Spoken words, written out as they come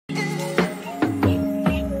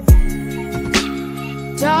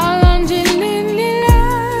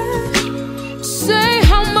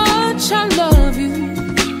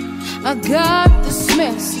I got this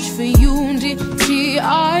message for you, ndithi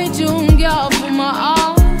ayidunga vuma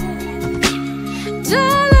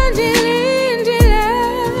Dalindile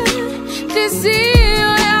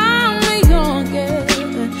Dizio yami yonke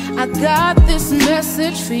I got this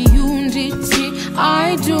message for you, ndithi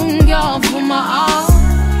ayidunga vuma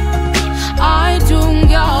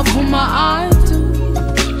ayidunga vuma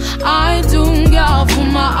ayidunga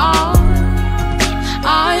vuma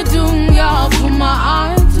ayidunga vuma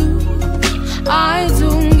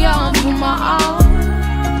ayidunga vuma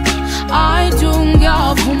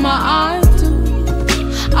ayidunga vuma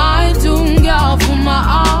ayidunga vuma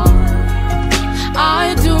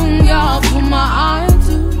ayidunga vuma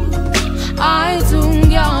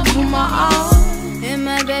ayidunga vuma And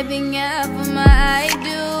my baby got for my I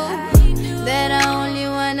do that I only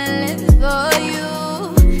wanna live for you.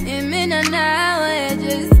 And me now it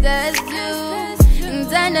just us two. And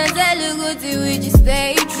Tana tell you good we just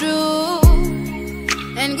stay true.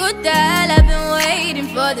 And good that I've been waiting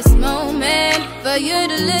for this moment, for you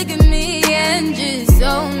to look at me and just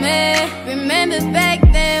hold me. Remember back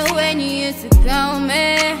then when you used to call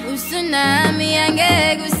me Usunami and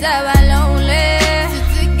get lonely. So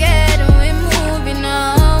together we're moving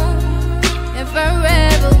on, and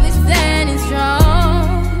forever we're standing strong.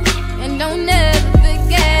 And don't ever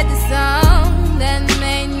forget the song that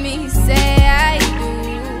made me say I do.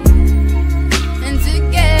 And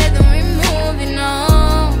together we're moving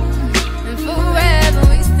on, and forever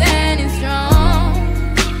we're standing strong.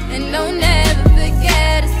 And don't ever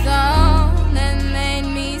forget a song that made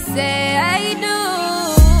me say I do.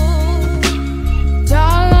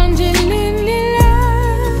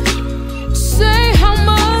 Say how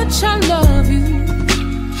much I love you.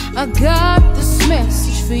 I got this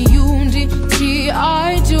message for you, ndithi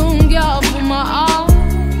ayidunga vuma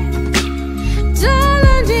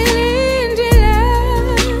Dalindile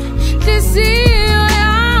Dizio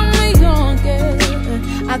yami yonke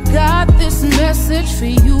I got this message for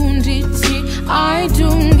you, ndithi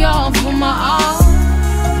ayidunga vuma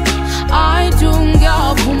ayidunga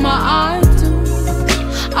vuma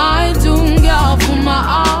ayidunga vuma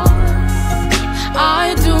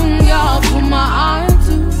ayidunga vuma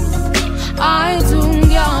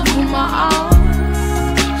ayidunga vuma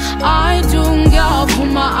ayidunga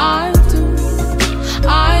vuma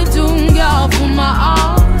ayidunga vuma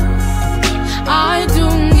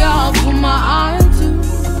ayidunga vuma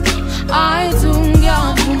ayidunga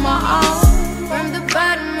vuma From the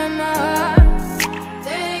bottom of my heart,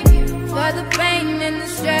 thank you for the pain and the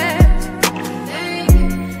stress. Thank you,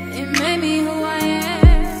 it made me who I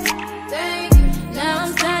am. Thank you, now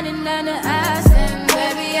I'm standing under ice, and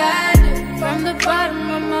baby I do. From the bottom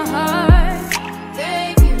of my heart,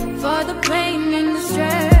 thank you for the pain and the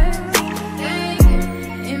stress. Thank you,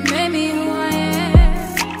 it made me who I am.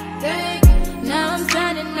 Thank you, now I'm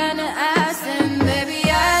standing under ice, and baby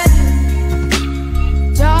I do.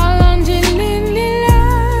 Dalindile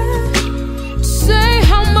Say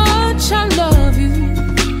how much I love you.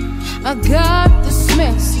 I got this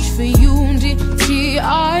message for you, ndithi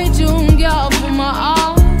ayidunga vuma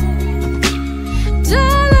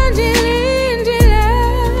Dalindile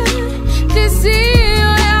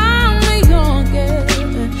Dizio yami yonke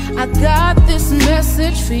I got this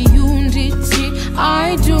message for you, ndithi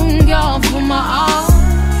ayidunga